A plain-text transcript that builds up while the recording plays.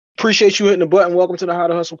Appreciate you hitting the button. Welcome to the How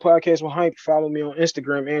to Hustle podcast with HYMPE. Follow me on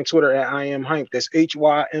Instagram and Twitter at I am HYMPE. That's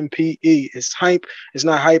HYMPE. It's HYMPE. It's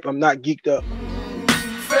not hype. I'm not geeked up.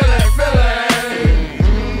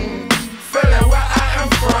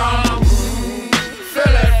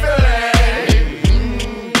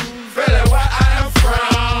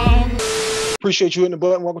 Appreciate you hitting the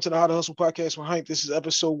button. Welcome to the How to Hustle podcast with HYMPE. This is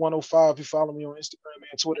episode 105. You follow me on Instagram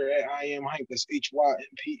and Twitter at I am HYMPE. That's HYMPE.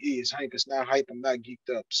 It's HYMPE. It's not hype. I'm not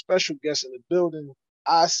geeked up. Special guest in the building.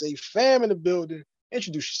 I say fam in the building.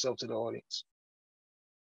 Introduce yourself to the audience.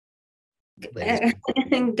 Go ahead.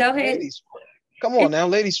 Ladies. Come on now,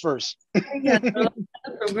 ladies first.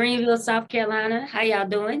 From Greenville, South Carolina. How y'all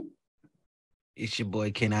doing? It's your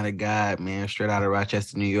boy G.A.W.D, man. Straight out of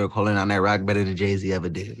Rochester, New York, holding on that rock better than Jay-Z ever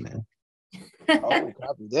did, man. Oh,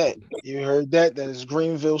 copy that. You heard that. That is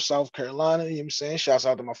Greenville, South Carolina. You know what I'm saying? Shouts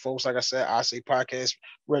out to my folks. Like I said, I say Podcast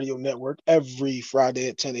Radio Network every Friday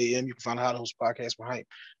at 10 a.m. You can find How to Host Podcast with HYMPE.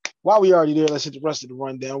 While we already there, let's hit the rest of the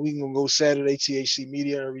rundown. We can go Saturday, THC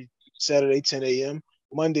Media, every Saturday, 10 a.m.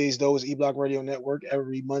 Mondays, though, is E-Block Radio Network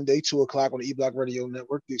every Monday, 2 o'clock on the E-Block Radio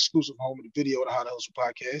Network, the exclusive home of the video of the How to Hustle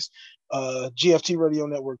podcast. G.A.W.D Radio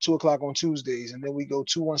Network, 2 o'clock on Tuesdays. And then we go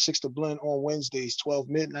 216 The Blend on Wednesdays, 12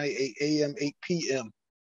 midnight, 8 a.m., 8 p.m.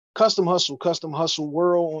 Custom Hustle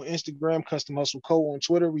World on Instagram, Custom Hustle Co. on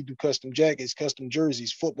Twitter. We do custom jackets, custom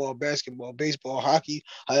jerseys, football, basketball, baseball, hockey,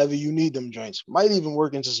 however you need them joints. Might even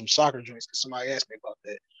work into some soccer joints because somebody asked me about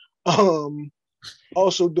that.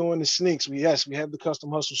 Also doing the sneaks. We have the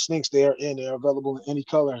Custom Hustle sneaks there, and they're available in any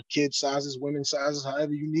color, kid sizes, women sizes,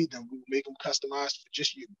 however you need them. We make them customized for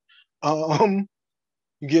just you.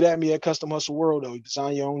 You get at me at Custom Hustle World, though. You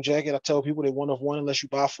design your own jacket. I tell people they one of one unless you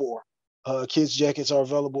buy 4. Kids jackets are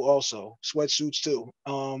available also. Sweatsuits too.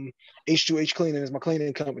 H2H Cleaning is my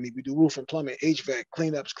cleaning company. We do roofing, plumbing, HVAC,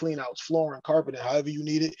 cleanups, cleanouts, flooring, carpeting, however you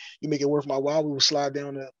need it. You make it worth my while. We will slide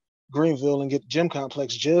down to Greenville and get the gym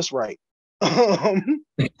complex just right.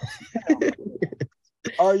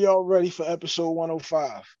 Are y'all ready for episode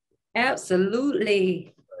 105?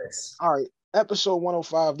 Absolutely. All right, episode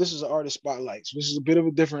 105. This is an artist spotlight. So this is a bit of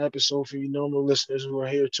a different episode for you normal listeners who are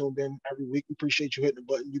here tuned in every week. We appreciate you hitting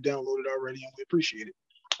the button. You downloaded already, and we appreciate it.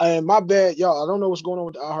 And my bad, y'all. I don't know what's going on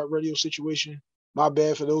with the iHeartRadio situation. My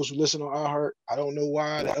bad for those who listen on iHeart. I don't know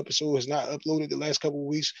why the episode has not uploaded the last couple of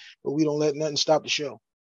weeks, but we don't let nothing stop the show.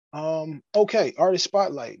 Okay, artist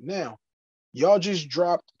spotlight now. Y'all just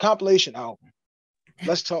dropped compilation album.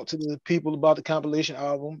 Let's talk to the people about the compilation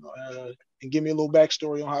album and give me a little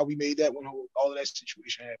backstory on how we made that when all of that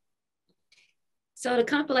situation happened. So the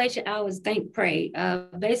compilation album is Think Pray.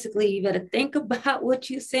 Basically, you better think about what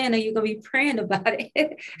you're saying or you're going to be praying about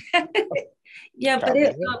it. Yeah, but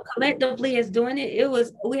collectively as doing it,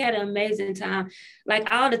 we had an amazing time.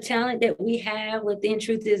 Like all the talent that we have within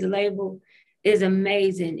Truth is a Label is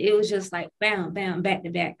amazing. It was just like bam, bam, back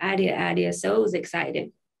to back, idea. So it was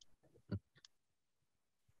exciting.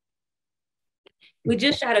 We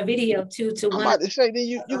just shot a video too. I'm about to say, then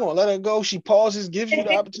you're gonna let her go. She pauses, gives you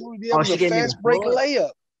the opportunity. That was a fast break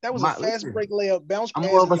layup. That was a fast break layup. Bounce pass.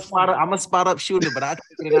 I'm a spot up shooter, but I take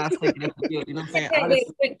it and I take it. You know what I'm saying?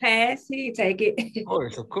 Quick pass. He take it.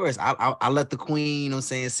 Of course. I let the queen, you know what I'm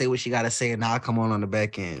saying, say what she gotta say, and I'll come on the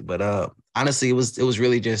back end. But honestly, it was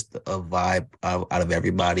really just a vibe out of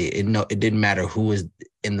everybody. It didn't matter who was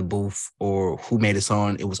in the booth or who made a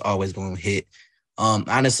song. It was always going to hit.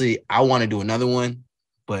 Honestly, I want to do another one,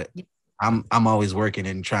 but I'm always working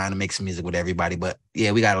and trying to make some music with everybody. But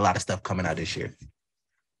yeah, we got a lot of stuff coming out this year.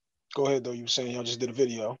 Go ahead though. You were saying y'all just did a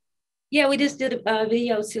video. Yeah, we just did a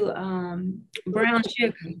video to Brown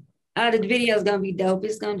Sugar. The video is gonna be dope.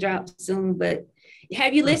 It's gonna drop soon. But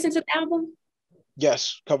have you listened to the album?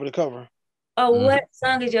 Yes, cover to cover. Oh, what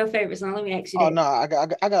song is your favorite song? Let me ask you that. Oh no, I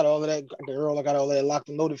got all of that, girl. I got all that locked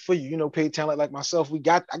and loaded for you. You know, paid talent like myself. I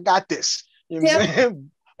got this. You know what I'm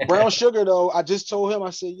saying? Brown Sugar though, I just told him,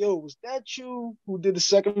 I said, yo, was that you who did the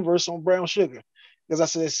second verse on Brown Sugar? Because I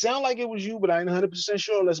said, it sounded like it was you, but I ain't 100%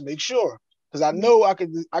 sure. Let's make sure. Because I know I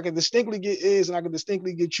could distinctly get Iz and I could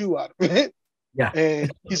distinctly get you out of it. Yeah.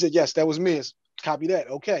 And he said, yes, that was me. Copy that.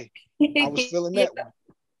 Okay. I was feeling that one.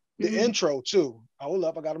 The intro too. Hold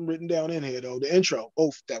up, I got them written down in here though. The intro.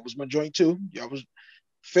 Oh, that was my joint too.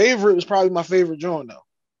 Favorite was probably my favorite joint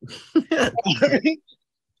though.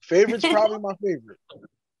 Favorite's probably my favorite.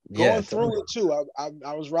 Going through it too.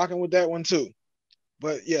 I was rocking with that one too.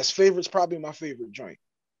 But yes, favorite's probably my favorite joint.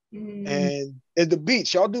 And the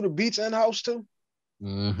beats, y'all do the beats in house too?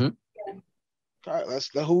 Mm-hmm. All right,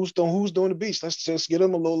 who's doing the beats? Let's just get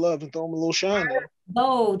them a little love and throw them a little shine there.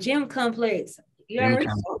 Oh, Gym Complex. You already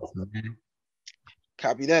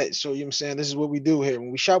Copy that. So, you know what I'm saying? This is what we do here. When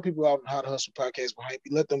we shout people out on How to Hustle Podcast with HYMPE,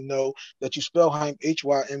 let them know that you spell HYMPE,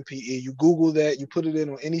 HYMPE. You Google that, you put it in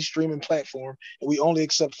on any streaming platform, and we only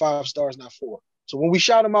accept 5 stars, not 4. So when we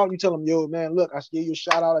shout them out, you tell them, yo, man, look, I gave you a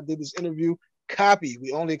shout out. I did this interview. Copy.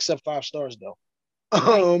 We only accept 5 stars, though.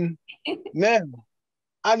 Right. Man,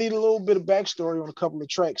 I need a little bit of backstory on a couple of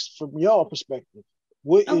tracks from y'all perspective.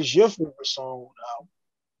 What is your favorite song?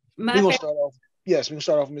 We're going to start off. Yes, we can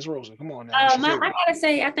start off with Miss Rosa. Come on now. I gotta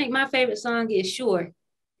say, I think my favorite song is Sure.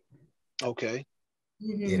 Okay.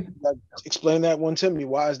 Mm-hmm. Yeah. Explain that one to me.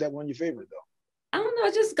 Why is that one your favorite though? I don't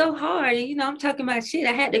know, just go hard. You know, I'm talking about shit.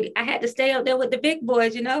 I had to stay up there with the big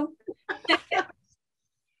boys, you know.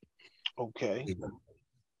 Okay.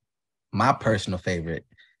 My personal favorite,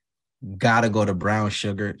 gotta go to Brown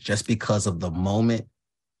Sugar, just because of the moment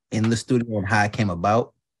in the studio and how it came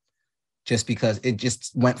about. Just because it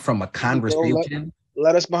just went from a conversation.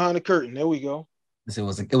 Let us behind the curtain. There we go.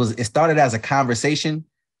 It started as a conversation,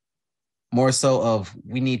 more so of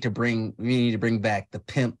we need to bring back the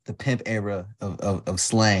pimp era of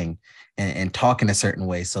slang and talking a certain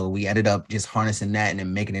way. So we ended up just harnessing that and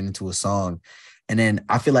then making it into a song. And then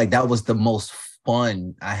I feel like that was the most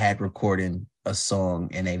fun I had recording a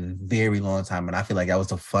song in a very long time. And I feel like that was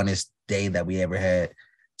the funnest day that we ever had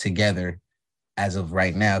together as of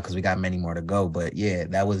right now, because we got many more to go. But yeah,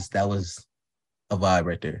 that was a vibe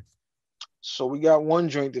right there. So we got one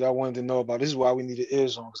joint that I wanted to know about. This is why we needed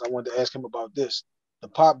ears on, because I wanted to ask him about this. The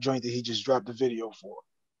pop joint that he just dropped the video for.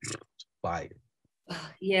 Fire.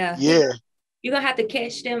 Yeah. Yeah. You're gonna have to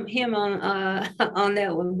catch him on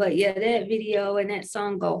that one. But yeah, that video and that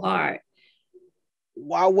song go hard.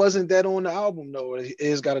 Why wasn't that on the album though?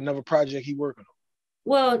 It's got another project he working on.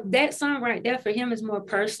 Well, that song right there for him is more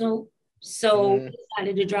personal. So we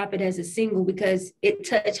decided to drop it as a single because it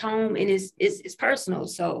touched home and it's personal.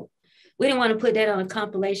 So we didn't want to put that on a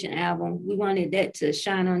compilation album. We wanted that to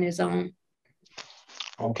shine on its own.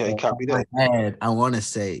 Okay, copy that. I want to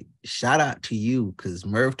say shout out to you, because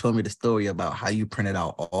Merv told me the story about how you printed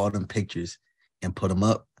out all them pictures and put them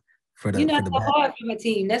up for the. You know, it's hard for my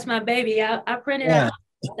team. That's my baby. I printed out.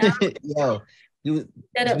 Yo, you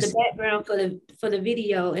set up the background for the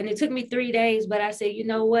video, and it took me 3 days. But I said, you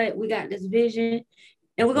know what? We got this vision,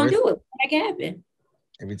 and we're gonna do it. Make it happen.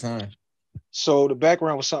 Every time. So the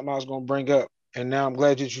background was something I was gonna bring up, and now I'm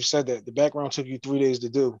glad that you said that. The background took you 3 days to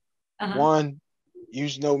do. One, you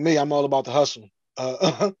know me, I'm all about the hustle.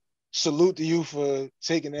 Salute to you for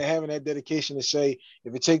having that dedication to say,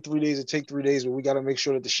 if it take 3 days, it take 3 days, but we got to make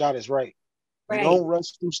sure that the shot is right. You don't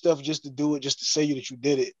rush through stuff just to do it, just to say that you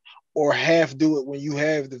did it, or half do it when you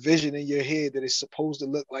have the vision in your head that it's supposed to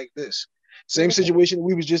look like this. Same situation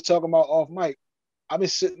we was just talking about off mic. I've been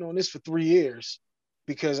sitting on this for 3 years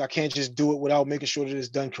because I can't just do it without making sure that it's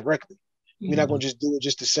done correctly. We're not going to just do it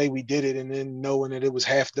just to say we did it and then knowing that it was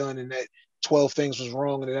half done and that 12 things was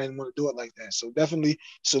wrong and I didn't want to do it like that. So definitely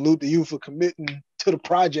salute to you for committing to the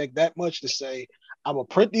project that much to say, I'm going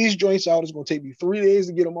to print these joints out. It's going to take me 3 days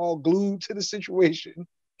to get them all glued to the situation.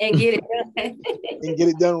 And get it done. And get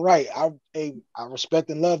it done right. I respect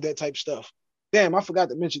and love that type of stuff. Damn, I forgot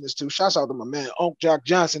to mention this too. Shouts out to my man, Unc Jock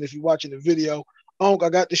Johnson, if you're watching the video. Unc, I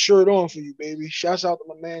got the shirt on for you, baby. Shouts out to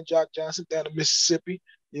my man, Jock Johnson, down in Mississippi.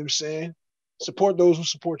 You know what I'm saying? Support those who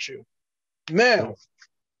support you. Now,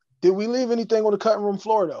 did we leave anything on the cutting room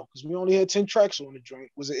floor, though? Because we only had 10 tracks on the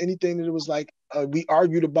joint. Was there anything that it was like, we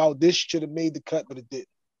argued about this should have made the cut, but it didn't?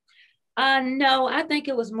 No, I think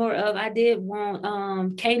it was more of, I did want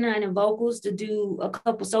Kaynine and vocals to do a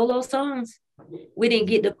couple solo songs. We didn't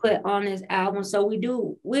get to put on this album. So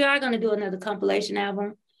we are going to do another compilation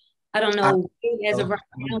album. I don't know as of right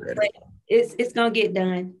now, but it's going to get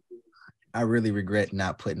done. I really regret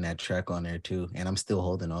not putting that track on there too, and I'm still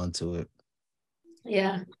holding on to it.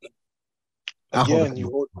 Yeah. Again,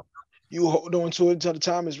 you hold on to it until the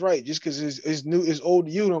time is right. Just because it's new, it's old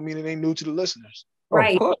to you, don't mean it ain't new to the listeners.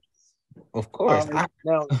 Right. Of course.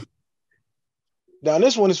 Now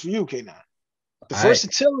this one is for you, Kaynine. The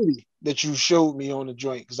versatility that you showed me on the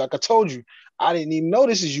joint, because like I told you, I didn't even know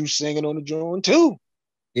this is you singing on the joint too.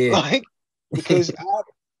 Yeah. Like, because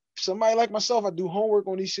somebody like myself, I do homework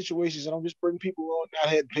on these situations and I'm just bringing people on. I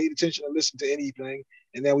had paid attention to listen to anything,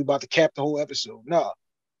 and then we about to cap the whole episode. No.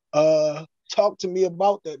 Talk to me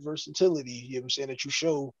about that versatility, you know what I'm saying, that you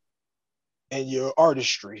show and your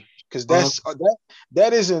artistry. Because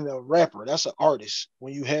that isn't a rapper, that's an artist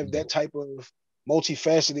when you have that type of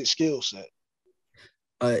multifaceted skill set.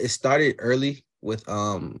 It started early with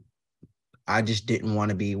I just didn't want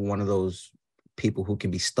to be one of those people who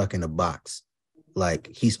can be stuck in a box. Like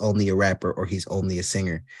he's only a rapper or he's only a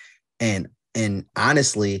singer. And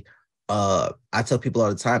honestly, I tell people all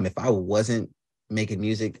the time, if I wasn't making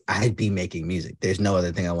music, I'd be making music. There's no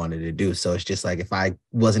other thing I wanted to do. So it's just like, if I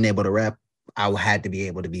wasn't able to rap, I had to be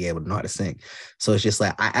able to know how to sing. So it's just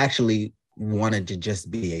like, I actually wanted to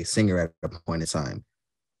just be a singer at a point in time.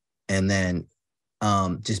 And then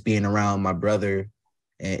just being around my brother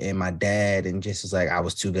and my dad, and just was like, I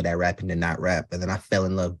was too good at rapping to not rap. And then I fell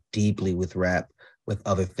in love deeply with rap, with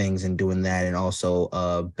other things and doing that. And also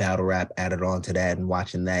battle rap added on to that and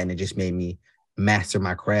watching that. And it just made me master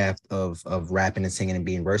my craft of rapping and singing and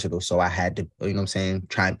being versatile. So I had to, you know what I'm saying,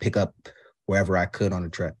 try and pick up wherever I could on the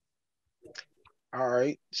track. All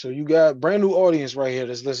right. So you got brand new audience right here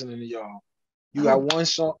that's listening to y'all. You got one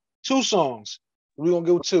song, two songs. We're going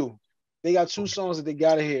to go two. They got two songs that they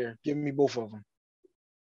got to hear. Give me both of them.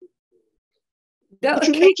 Would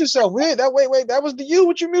you mute yourself? Wait, that was the you.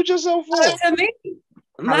 What you mute yourself for? To me.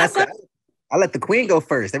 I let the queen go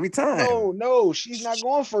first every time. No, she's not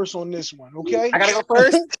going first on this one. Okay, I gotta go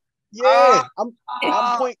first. Yeah, I'm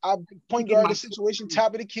point guard the situation,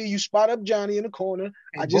 top of the key. You spot up Johnny in the corner.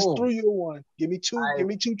 I just threw you one. Give me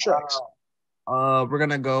two tracks. We're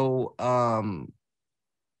gonna go.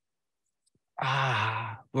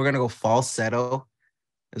 We're gonna go falsetto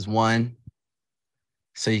is one,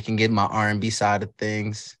 so you can get my R&B side of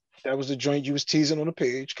things. That was the joint you was teasing on the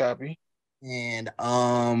page. Copy. And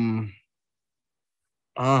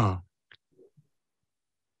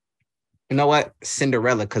you know what?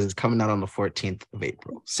 Cinderella, because it's coming out on the 14th of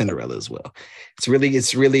April. Cinderella as well. It's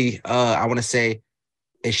really, I want to say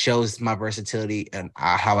it shows my versatility and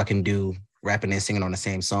how I can do rapping and singing on the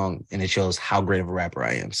same song. And it shows how great of a rapper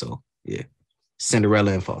I am. So yeah,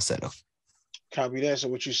 Cinderella and falsetto. Copy that. So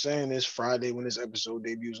what you're saying is Friday, when this episode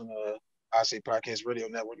debuts on the I Say Podcast Radio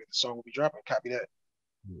Network, the song will be dropping. Copy that.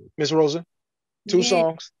 Miss Rosa, two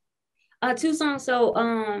songs. Two songs. So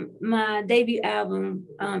my debut album,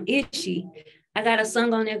 Itchy, I got a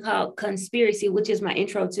song on there called Conspiracy, which is my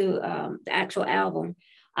intro to the actual album.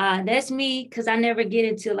 That's me, because I never get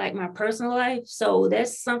into like my personal life. So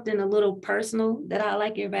that's something a little personal that I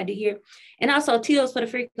like everybody to hear. And also Tito's for the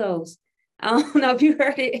Freakos. I don't know if you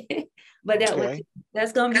heard it, but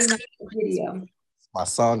that's gonna be my video. My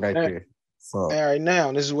song right there. So all right,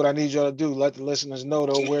 now this is what I need y'all to do. Let the listeners know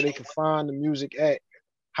though where they can find the music at.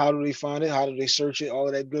 How do they find it? How do they search it? All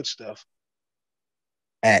of that good stuff.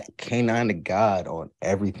 At Kaynine to God on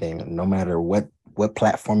everything, no matter what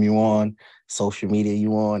platform you on, social media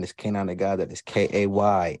you on, it's Kaynine to God. That is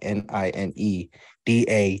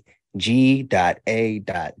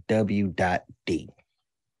KAYNINEDAG.A.W.D.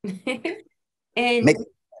 And make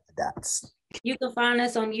dots. You can find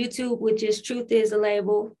us on YouTube, which is Truth is a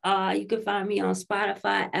Label. You can find me on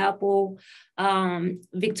Spotify, Apple,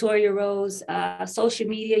 Victoria Rose. Social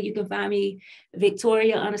media, you can find me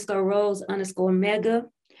Victoria_Rose_Mega.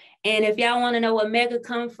 And if y'all want to know where Mega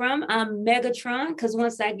come from, I'm Megatron, because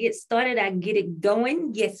once I get started, I get it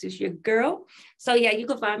going. Yes, it's your girl. So yeah, you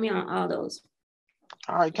can find me on all those.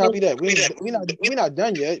 All right, copy that. We're not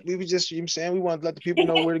done yet. We were just, you know what I'm saying, we want to let the people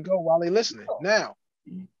know where to go while they're listening. Now,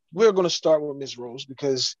 we're going to start with Miss Rose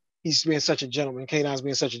because he's being such a gentleman. Kaynine's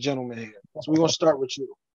being such a gentleman here. So we're going to start with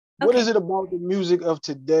you. Okay. What is it about the music of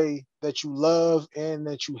today that you love and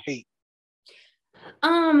that you hate?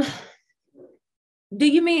 Do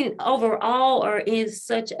you mean overall or in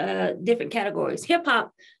such different categories? Hip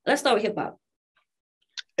hop. Let's start with hip hop.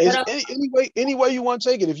 Any way you want to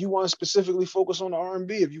take it. If you want to specifically focus on the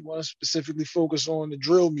R&B, if you want to specifically focus on the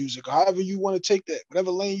drill music, however you want to take that,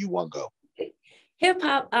 whatever lane you want to go. Hip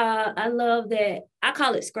hop, I love that. I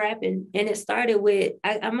call it scrapping, and it started with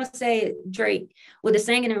I must say Drake with the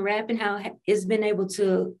singing and rapping, how it's been able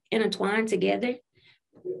to intertwine together.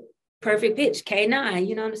 Perfect pitch, K9.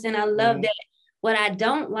 You know what I'm saying? I love that. What I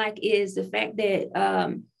don't like is the fact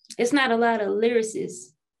that it's not a lot of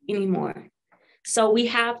lyricists anymore. So we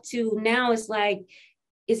have to now. It's like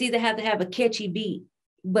it's either have to have a catchy beat,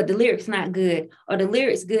 but the lyrics not good, or the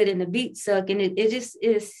lyrics good and the beat suck, and it just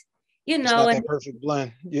is. You know, it's not that perfect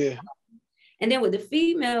blend. Yeah. And then with the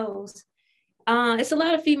females, it's a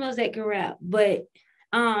lot of females that can rap, but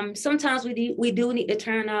sometimes we do need to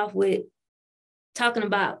turn off with talking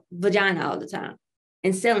about vagina all the time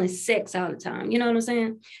and selling sex all the time. You know what I'm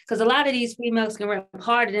saying? Because a lot of these females can rap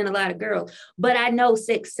harder than a lot of girls, but I know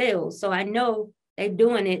sex sells. So I know they're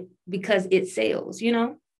doing it because it sells, you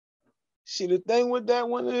know? See, the thing with that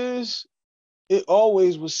one is, it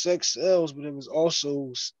always was sex sells, but it was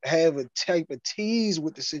also have a type of tease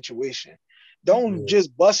with the situation. Don't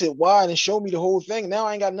just bust it wide and show me the whole thing. Now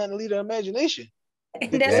I ain't got nothing to leave to imagination.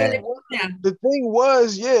 The thing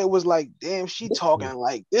was, it was like, damn, she talking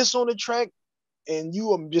like this on the track. and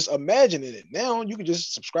you are just imagining it. Now you can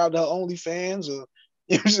just subscribe to her OnlyFans or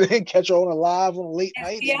you know what I'm saying, catch her on a live on a late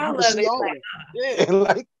night, and you can see all of it. Yeah,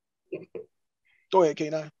 like go ahead,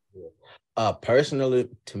 Kaynine. Personally,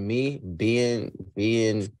 to me, being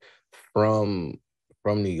from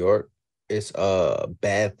New York, it's a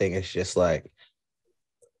bad thing. It's just like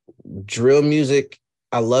drill music.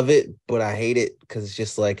 I love it, but I hate it because it's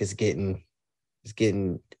just like it's getting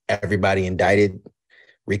everybody indicted.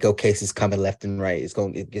 RICO cases coming left and right.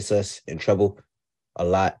 It gets us in trouble a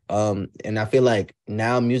lot. And I feel like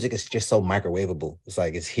now music is just so microwavable. It's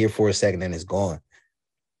like it's here for a second and it's gone.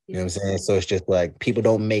 You know what I'm saying? So it's just like people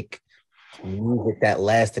don't make music that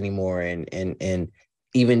lasts anymore. And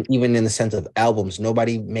even in the sense of albums,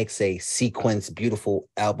 nobody makes a sequence beautiful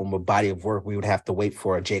album or body of work. We would have to wait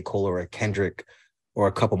for a J. Cole or a Kendrick or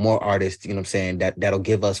a couple more artists, you know what I'm saying, that'll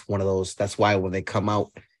give us one of those. That's why when they come out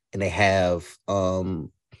and they have you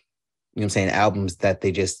know what I'm saying, albums that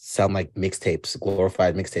they just sound like mixtapes,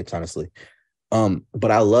 glorified mixtapes, honestly.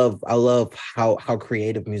 But I love how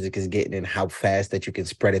creative music is getting and how fast that you can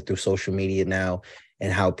spread it through social media now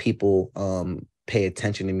and how people pay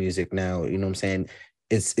attention to music now. You know what I'm saying?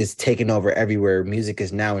 It's taking over everywhere. Music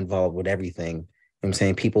is now involved with everything. You know what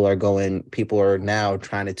I'm saying? People are now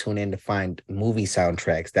trying to tune in to find movie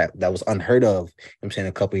soundtracks that was unheard of. You know what I'm saying,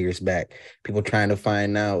 a couple years back. People trying to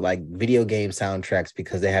find now like video game soundtracks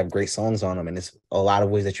because they have great songs on them. And it's a lot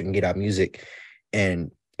of ways that you can get out music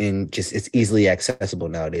and just it's easily accessible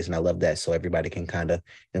nowadays. And I love that. So everybody can kind of, you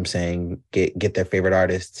know what I'm saying, get their favorite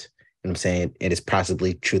artists. You know what I'm saying? And it's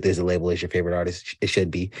possibly Truth Is a Label is your favorite artist. It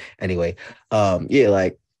should be. Anyway, yeah,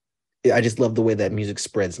 like I just love the way that music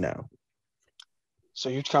spreads now. So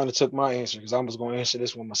you kind of took my answer because I was going to answer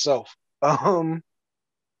this one myself. The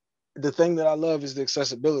thing that I love is the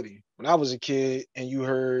accessibility. When I was a kid and you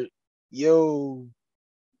heard, yo,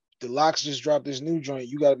 the Locks just dropped this new joint,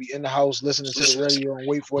 you got to be in the house listening to the radio and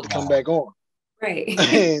wait for it to come back on. Right.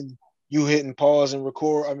 And you hitting pause and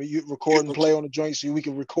record. I mean, you record and play on the joint so we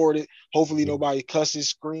can record it. Hopefully nobody cusses,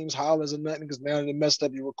 screams, hollers, or nothing because now they messed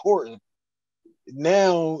up your recording.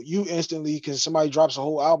 Now you instantly, because somebody drops a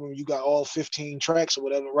whole album, you got all 15 tracks or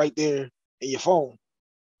whatever right there in your phone.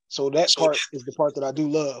 So that part is the part that I do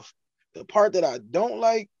love. The part that I don't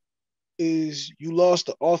like is you lost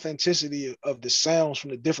the authenticity of the sounds from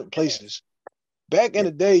the different places. Back in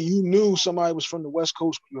the day, you knew somebody was from the West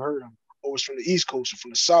Coast when you heard them, or was from the East Coast or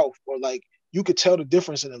from the South, or like you could tell the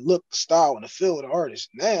difference in the look, the style, and the feel of the artist.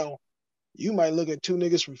 Now, you might look at two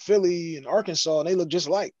niggas from Philly and Arkansas, and they look just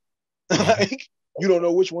alike. Like you don't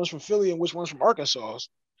know which one's from Philly and which one's from Arkansas.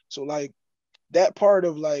 So like that part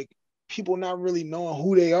of like people not really knowing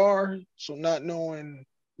who they are, so not knowing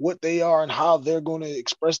what they are and how they're going to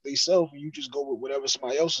express themselves, and you just go with whatever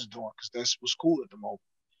somebody else is doing because that's what's cool at the moment.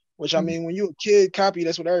 Which I mean, when you're a kid, copy,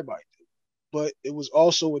 that's what everybody did. But it was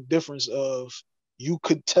also a difference of you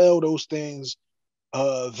could tell those things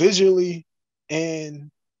visually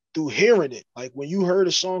and through hearing it. Like when you heard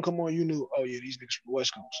a song come on, you knew, oh yeah, these niggas from the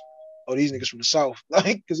West Coast. Oh, these niggas from the South.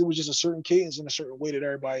 Like, because it was just a certain cadence and a certain way that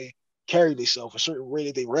everybody carried themselves, a certain way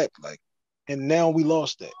that they rapped. Like, and now we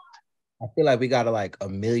lost that. I feel like we got like a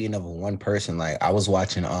million of one person. Like I was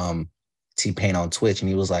watching T-Pain on Twitch and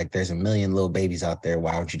he was like, there's a million little babies out there.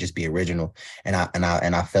 Why don't you just be original? And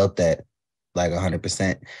I felt that like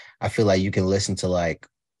 100%. I feel like you can listen to like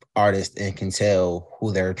artists and can tell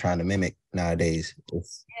who they're trying to mimic nowadays.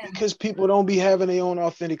 Because people don't be having their own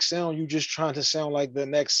authentic sound. You just trying to sound like the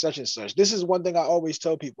next such and such. This is one thing I always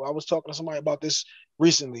tell people. I was talking to somebody about this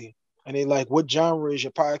recently, and they like, what genre is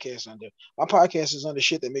your podcast under? My podcast is under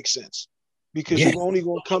shit that makes sense. Because you're only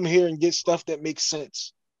going to come here and get stuff that makes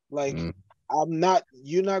sense. Like,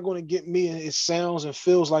 you're not going to get me and it sounds and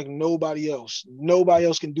feels like nobody else. Nobody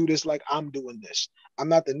else can do this like I'm doing this. I'm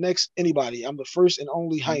not the next anybody. I'm the first and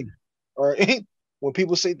only HYMPE. Or when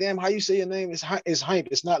people say, damn, how you say your name? It's HYMPE.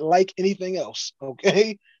 It's not like anything else,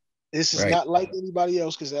 okay? This is not like anybody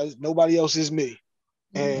else because nobody else is me.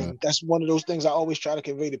 And that's one of those things I always try to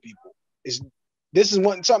convey to people. This is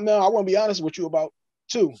something now I want to be honest with you about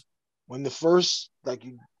too. When the first, like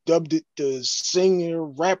you dubbed it the singer,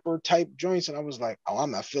 rapper type joints, and I was like, oh,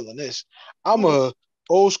 I'm not feeling this. I'm a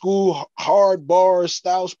old school, hard bars,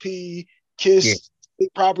 Styles P, Kiss, Big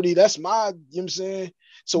Property. That's my, you know what I'm saying?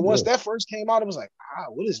 So once that first came out, I was like,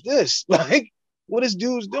 what is this? Like, what is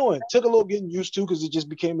dude's doing? Took a little getting used to because it just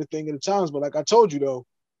became a thing of the times. But like I told you though,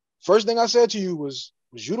 first thing I said to you was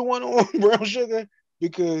you the one on Brown Sugar?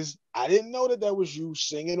 Because I didn't know that was you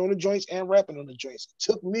singing on the joints and rapping on the joints.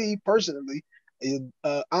 It took me personally, an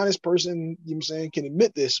honest person, you know what I'm saying, can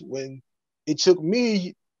admit this, when it took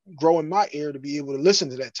me grow in my ear to be able to listen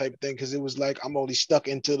to that type of thing, because it was like I'm only stuck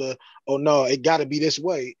into the, oh no, it got to be this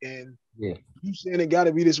way. And Yeah. you saying it got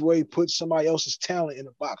to be this way, put somebody else's talent in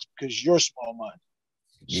a box because you're small-minded.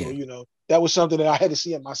 Yeah. So, you know, that was something that I had to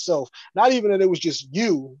see in myself. Not even that it was just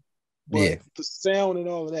you, but the sound and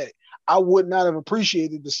all of that. I would not have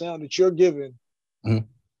appreciated the sound that you're giving a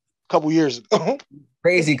couple years ago.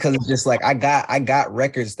 Crazy, because it's just like I got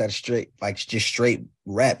records that straight, like just straight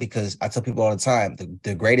rap, because I tell people all the time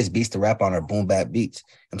the greatest beats to rap on are boom bap beats.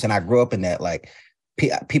 I'm saying I grew up in that. Like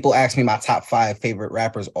people ask me my top 5 favorite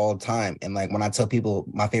rappers all time, and like when I tell people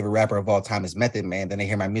my favorite rapper of all time is Method Man, then they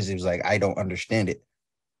hear my music, it's like I don't understand it.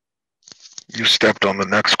 You stepped on the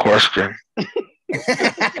next question.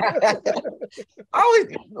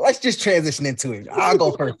 Let's just transition into it. I'll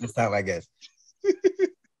go first this time, I guess.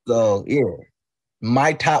 So yeah,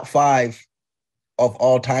 my top 5 of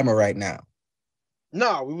all timer right now.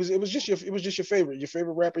 No, it was just your favorite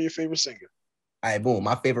rapper, your favorite singer. All right, boom.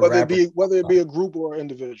 My favorite rapper, whether it be a group or an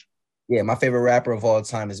individual. Yeah, my favorite rapper of all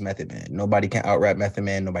time is Method Man. Nobody can out-rap Method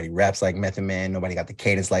Man. Nobody raps like Method Man. Nobody got the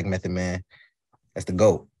cadence like Method Man. That's the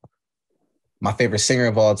GOAT. My favorite singer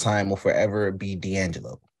of all time will forever be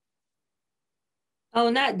D'Angelo. Oh,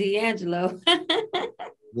 not D'Angelo.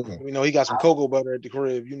 Yeah. You know, he got some cocoa butter at the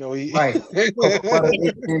crib. You know, he right. Cocoa butter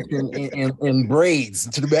in braids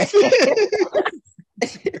to the back.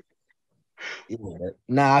 Yeah.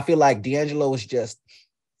 Nah, I feel like D'Angelo was just,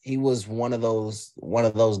 he was one of those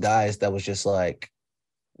guys that was just like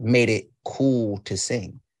made it cool to sing. You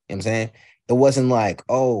know what I'm saying? It wasn't like,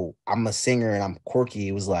 oh, I'm a singer and I'm quirky.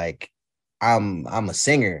 It was like, I'm a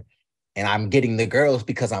singer and I'm getting the girls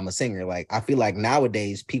because I'm a singer. Like, I feel like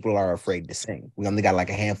nowadays people are afraid to sing. We only got like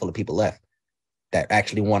a handful of people left that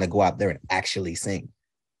actually want to go out there and actually sing.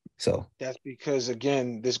 So that's because,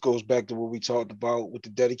 again, this goes back to what we talked about with the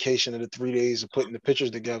dedication of the 3 days of putting the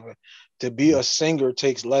pictures together. To be a singer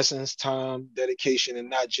takes lessons, time, dedication, and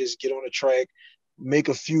not just get on a track, make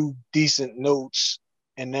a few decent notes,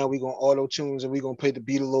 and now we're going to auto-tunes and we're going to play the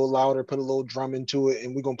beat a little louder, put a little drum into it,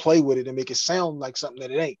 and we're going to play with it and make it sound like something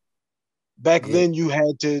that it ain't. Back then, you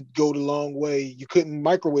had to go the long way. You couldn't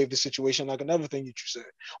microwave the situation, like another thing that you said.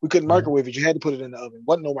 We couldn't microwave it. You had to put it in the oven.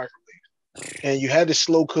 Wasn't no microwave. And you had to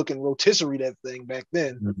slow cook and rotisserie that thing back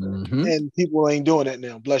then. And people ain't doing that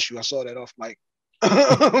now. Bless you. I saw that off mic.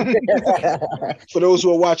 For those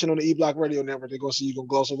who are watching on the E-Block Radio Network, they're going to see you going to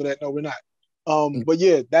gloss over that. No, we're not. But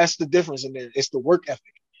yeah, that's the difference in there. It's the work ethic.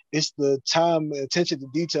 It's the time and attention to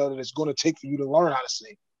detail that it's going to take for you to learn how to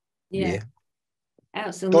sing. Yeah.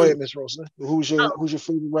 Absolutely. Go ahead, Miss Rosa. Who's your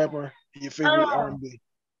favorite rapper? Your favorite R&B?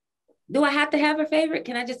 Do I have to have a favorite?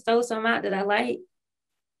 Can I just throw some out that I like?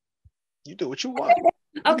 You do what you want.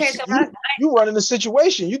 Okay, you running the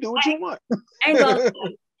situation. You do what you want.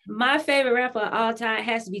 My favorite rapper of all time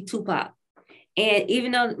has to be Tupac. And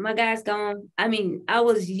even though my guy's gone, I mean, I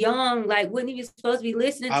was young, like, wasn't even supposed to be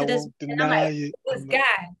listening to this. And I'm like, this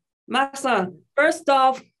guy, my son. First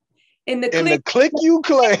off, in the click you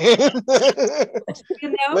claim. You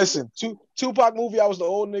know? Listen, Tupac movie, I was the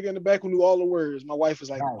old nigga in the back who knew all the words. My wife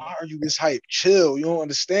was like, why are you this hype? Chill. You don't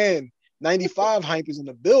understand. 95 HYMPE is in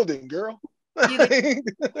the building, girl. And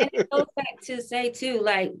it goes back to say too,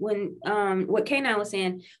 like when what Kaynine was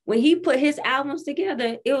saying, when he put his albums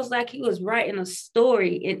together, it was like he was writing a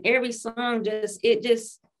story, and every song it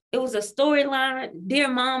was a storyline. Dear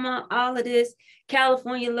Mama, all of this,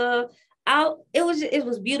 California Love. It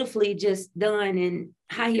was beautifully just done, and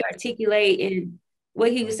how he articulate and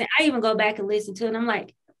what he was saying. I even go back and listen to it, and I'm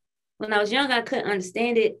like, when I was young, I couldn't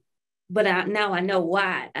understand it. But now I know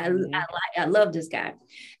why. I love this guy.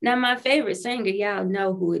 Now, my favorite singer, y'all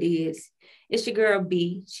know who it is. It's your girl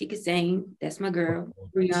B. She can sing. That's my girl.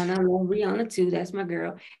 Rihanna. I love Rihanna too. That's my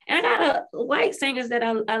girl. And I got white singers that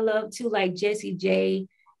I love too, like Jessie J.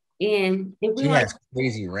 And if we has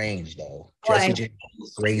crazy range though. Jessie J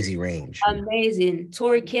has crazy range. Amazing.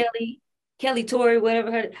 Tori Kelly, Tori,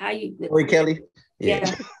 whatever Tori Kelly.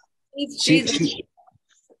 Yeah.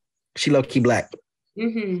 She low key black.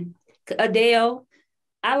 Adele,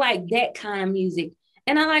 I like that kind of music,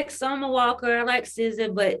 and I like Summer Walker, I like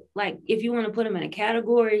SZA, but like if you want to put them in a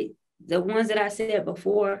category, the ones that I said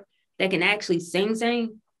before that can actually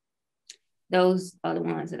sing, those are the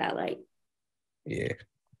ones that I like. Yeah,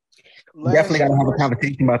 definitely gotta have a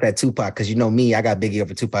conversation about that Tupac, because you know me, I got Biggie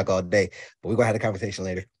over Tupac all day, but we're gonna have a conversation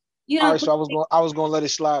later. All right, so I was gonna let it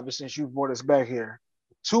slide, but since you brought us back here,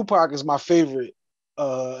 Tupac is my favorite,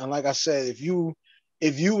 and like I said,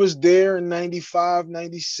 if you was there in 95,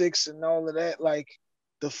 96 and all of that, like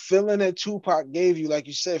the feeling that Tupac gave you, like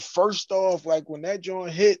you said, first off, like when that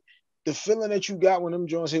joint hit, the feeling that you got when them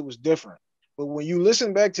joints hit was different. But when you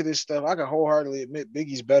listen back to this stuff, I can wholeheartedly admit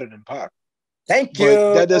Biggie's better than Pac. Thank But you.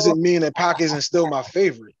 that doesn't mean that Pac isn't still my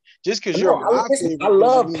favorite. Just because you're my favorite, I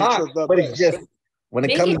love doesn't mean Pac, that you're the but best. it's just when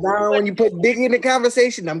it comes down, when you put Biggie in the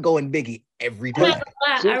conversation, I'm going Biggie every time. I'm not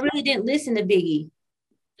gonna lie, I really didn't listen to Biggie.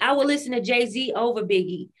 I would listen to Jay-Z over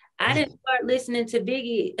Biggie. I didn't start listening to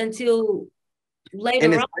Biggie until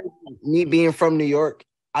later on. Me being from New York,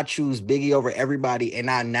 I choose Biggie over everybody. And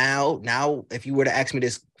now, if you were to ask me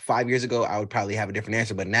this 5 years ago, I would probably have a different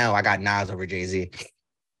answer. But now I got Nas over Jay-Z.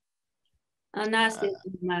 Nas is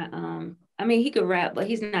my I mean, he could rap, but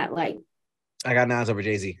he's not like. I got Nas over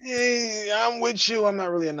Jay-Z. Hey, I'm with you. I'm not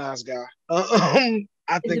really a Nas guy. I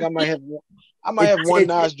think I might have one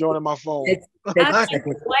Nas joint on my phone. I'll take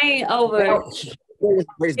Wayne over. What was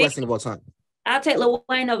the greatest blessing of all time? I'll take Lil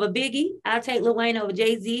Wayne over Biggie. I'll take Lil Wayne over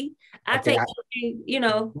Jay-Z. I'll take,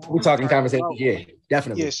 We're talking conversation. Yeah,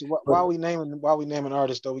 definitely. Yes. Yeah, so while we naming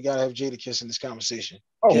artists, though, we gotta have Jadakiss in this conversation.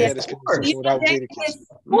 Oh, yeah, this conversation without Jadakiss.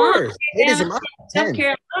 Of course. It is in my South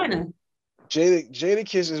Carolina.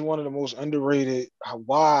 Jadakiss is one of the most underrated.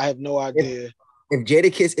 Why? I have no idea. If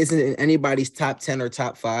Jadakiss isn't in anybody's top 10 or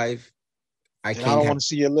top 5, I don't want to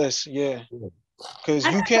see your list. Yeah, because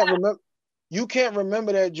you can't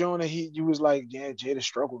remember that joint. And you was like, yeah, Jada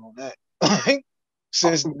struggled on that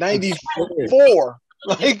since '94.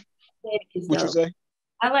 Like, what you say?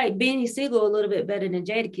 I like Beanie Siegel a little bit better than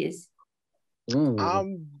Jadakiss.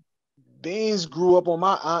 Beans grew up on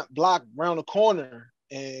my aunt block around the corner,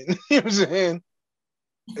 and you know what I'm saying.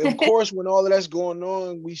 Of course, when all of that's going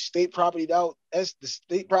on, we state property out. The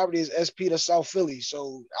state property is SP to South Philly,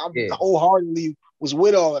 so I wholeheartedly was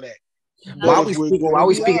with all of that. While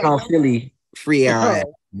we speaking on Philly, free AR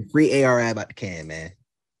about the can, man.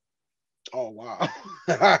 Oh wow!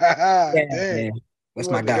 Man. That's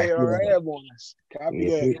my guy. Copy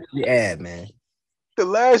that. Free ad, man. The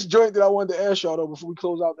last joint that I wanted to ask y'all though before we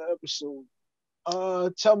close out the episode,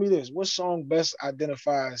 tell me this: what song best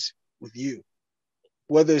identifies with you?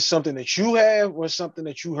 Whether it's something that you have or something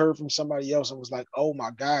that you heard from somebody else and was like, "Oh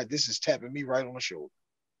my God, this is tapping me right on the shoulder."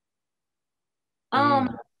 I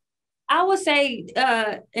would say,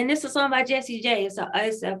 and this is a song by Jessie J. It's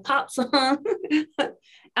a pop song.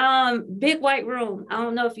 Big White Room. I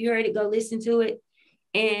don't know if you heard it. Go listen to it.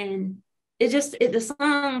 And the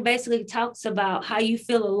song basically talks about how you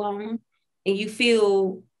feel alone and you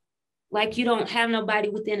feel like you don't have nobody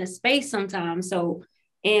within a space sometimes. So,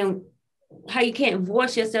 and how you can't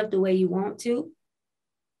voice yourself the way you want to,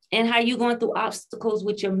 and how you're going through obstacles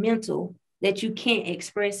with your mental that you can't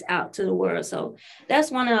express out to the world. So that's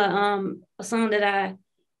one of a song that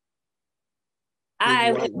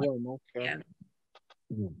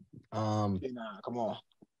come on.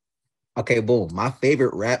 Okay, boom. My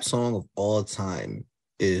favorite rap song of all time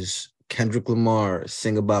is Kendrick Lamar,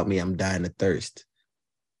 Sing About Me, I'm Dying of Thirst.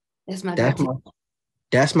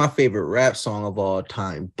 That's my favorite rap song of all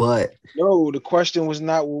time. But no, the question was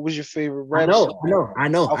not what was your favorite rap song. I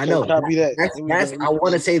know. Copy that. I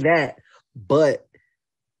want to say that. But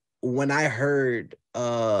when I heard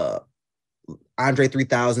Andre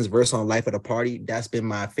 3000's verse on Life of the Party, that's been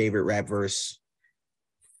my favorite rap verse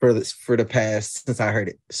for the past since I heard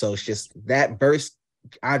it. So it's just that verse,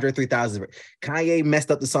 Andre 3000's verse. Kanye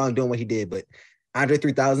messed up the song doing what he did, but Andre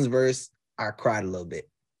 3000's verse, I cried a little bit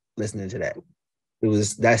listening to that. It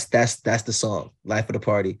was that's the song, Life of the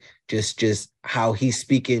Party. Just how he's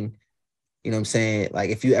speaking. You know what I'm saying? Like,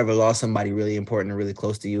 if you ever lost somebody really important and really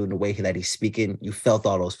close to you, in the way that he's speaking, you felt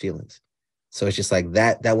all those feelings. So it's just like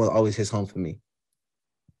that one always hits home for me.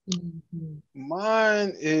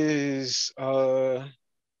 Mine is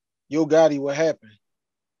G.A.W.D, What Happened?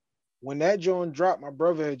 When that joint dropped, my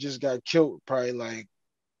brother had just got killed probably like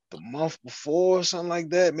the month before or something like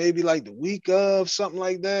that, maybe like the week of, something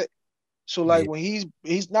like that. So like when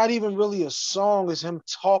he's not even really a song, it's him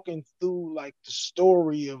talking through like the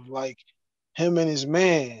story of like him and his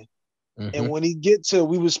man. And when he get to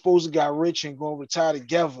we was supposed to got rich and go retire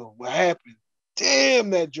together, what happened? Damn,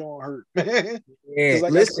 that joint hurt, man. Yeah,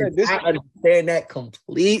 like listen, I understand that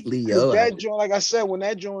completely, yo. That joint, like I said, when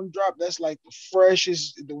that joint dropped, that's like the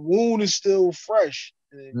freshest. The wound is still fresh.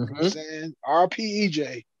 You know what I'm saying? R.P.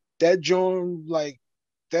 EJ. That joint, like,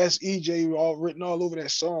 that's EJ all written all over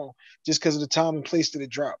that song just because of the time and place that it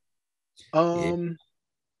dropped.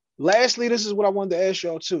 Lastly, this is what I wanted to ask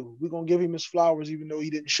y'all too. We're gonna give him his flowers, even though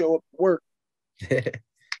he didn't show up to work.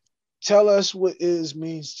 Tell us what is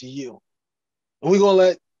means to you. And we're gonna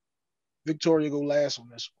let Victoria go last on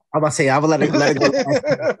this one. I'm about to say, I will let it go.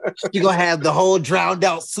 You're gonna have the whole drowned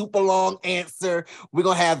out, super long answer. We're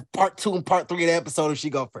gonna have part 2 and part 3 of the episode if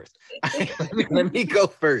she go first. let me go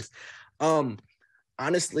first.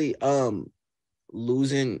 Honestly,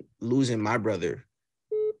 losing my brother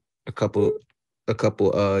a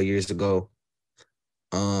couple years ago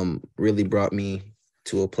really brought me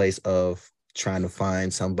to a place of trying to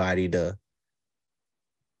find somebody to,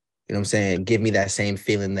 you know what I'm saying, give me that same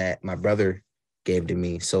feeling that my brother gave to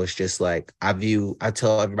me. So it's just like I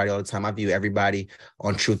tell everybody all the time, I view everybody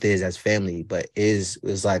on Truth Is as family, but is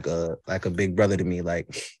like a big brother to me.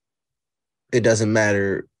 Like, it doesn't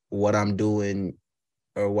matter what I'm doing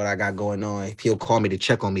or what I got going on. If he'll call me to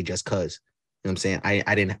check on me just cause. You know what I'm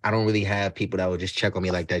saying? I don't really have people that would just check on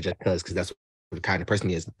me like that just cause that's what the kind of person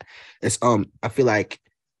he is. It's I feel like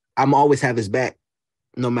I'm always have his back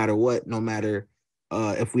no matter what, no matter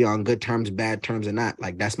if we on good terms, bad terms or not.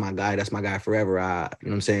 Like, that's my guy forever. You know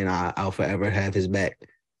what I'm saying? I'll forever have his back.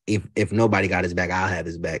 If nobody got his back, I'll have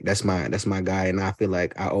his back. That's my guy, and I feel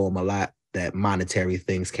like I owe him a lot that monetary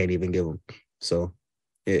things can't even give him. So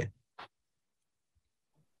yeah.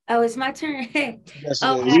 Oh, it's my turn. Yes,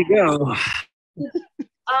 Oh, here we go.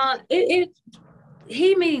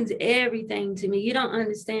 He means everything to me. You don't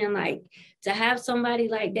understand, like, to have somebody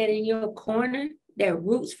like that in your corner that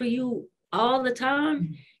roots for you all the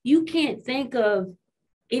time. You can't think of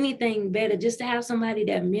anything better, just to have somebody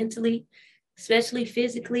that mentally, especially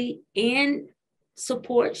physically, and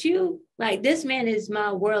supports you. Like, this man is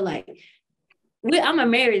my world. Like, I'm gonna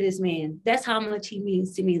marry this man. That's how much he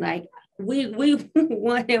means to me. Like, we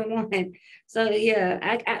one and one. So yeah,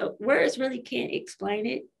 I words really can't explain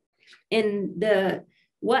it. And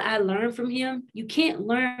what I learned from him, you can't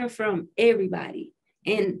learn from everybody.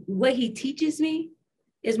 And what he teaches me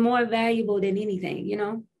is more valuable than anything, you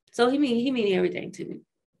know? So he mean everything to me.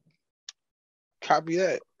 Copy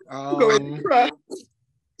that.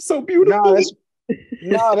 So beautiful.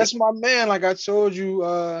 That's my man. Like I told you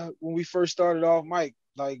when we first started off, Mike,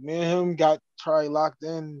 like me and him got probably locked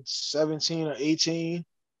in 17 or 18.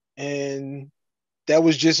 And that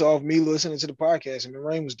was just off me listening to the podcast and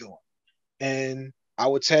Rain was doing. And I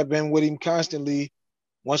would tap in with him constantly.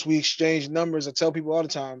 Once we exchanged numbers, I tell people all the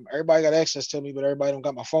time, everybody got access to me, but everybody don't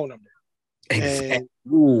got my phone number. Exactly.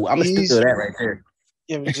 Ooh, I'm gonna stick to that right there.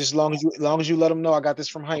 Yeah, just as long as you let them know I got this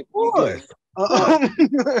from HYMPE. Of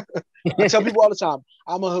I tell people all the time,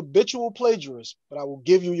 I'm a habitual plagiarist, but I will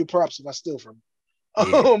give you your props if I steal from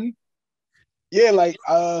you. Yeah, like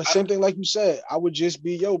same thing like you said. I would just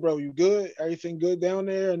be, yo, bro, you good? Everything good down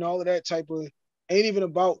there and all of that type of. Ain't even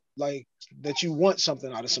about like that you want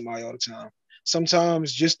something out of somebody all the time.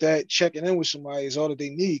 Sometimes just that checking in with somebody is all that they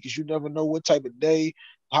need, because you never know what type of day,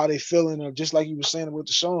 how they feeling, or just like you were saying with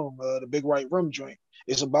the song, the Big White Rum joint.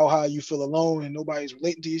 It's about how you feel alone and nobody's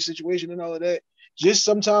relating to your situation and all of that. Just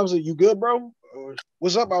sometimes, you good, bro? Or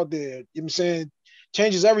what's up out there? You know what I'm saying?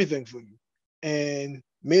 Changes everything for you. And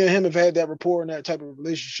me and him have had that rapport and that type of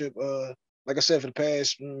relationship, like I said, for the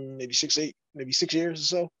past maybe 6 years or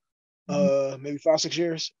so. Maybe 5-6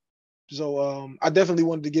 years. So I definitely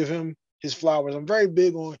wanted to give him his flowers. I'm very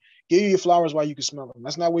big on give you your flowers while you can smell them.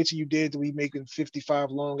 Let's not wait till you dead to be making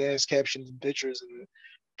 55 long ass captions and pictures and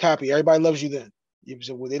copy. Everybody loves you then.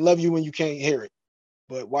 Well, they love you when you can't hear it.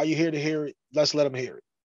 But while you're here to hear it, let's let them hear it.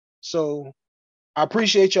 So I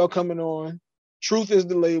appreciate y'all coming on. Truth Is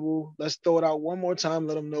the label. Let's throw it out one more time.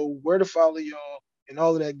 Let them know where to follow y'all and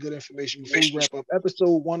all of that good information before we wrap up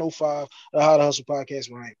episode 105 of the How to Hustle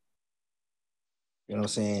podcast, right? You know what I'm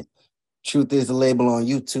saying? Truth Is the label on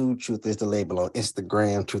YouTube. Truth Is the label on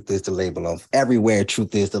Instagram. Truth Is the label on everywhere.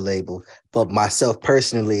 Truth Is the label. But myself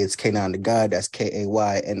personally, it's Kaynine the God. That's KAYNINE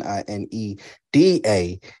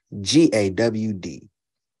DAGAWD.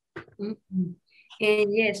 Mm-hmm.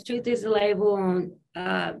 And yes, Truth Is the label on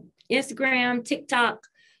Instagram, TikTok.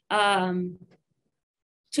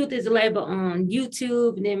 Truth Is the label on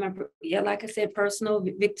YouTube. And then like I said, personal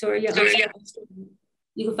Victoria.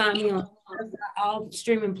 You can find me on all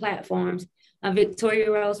streaming platforms.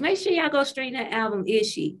 Victoria Rose. Make sure y'all go stream that album,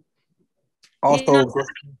 Is She? Also,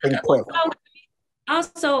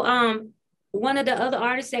 one of the other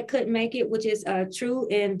artists that couldn't make it, which is True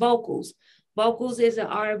in Vocals. Vocals is an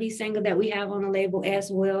R&B singer that we have on the label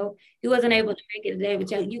as well. He wasn't able to make it today,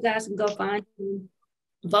 but you guys can go find him.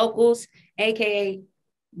 Vocals, aka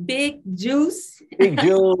Big Juice. Big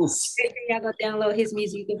Juice. Y'all go download his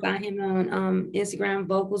music. You can find him on Instagram,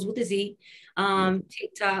 Vocals with a Z,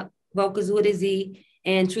 TikTok, Vocals with a Z,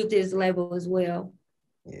 and Truth Is the label as well.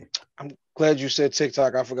 Yeah, I'm glad you said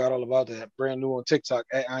TikTok. I forgot all about that. Brand new on TikTok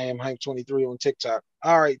at I am HYMPE23 on TikTok.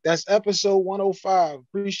 All right, that's episode 105.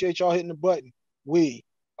 Appreciate y'all hitting the button. We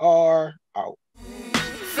are out.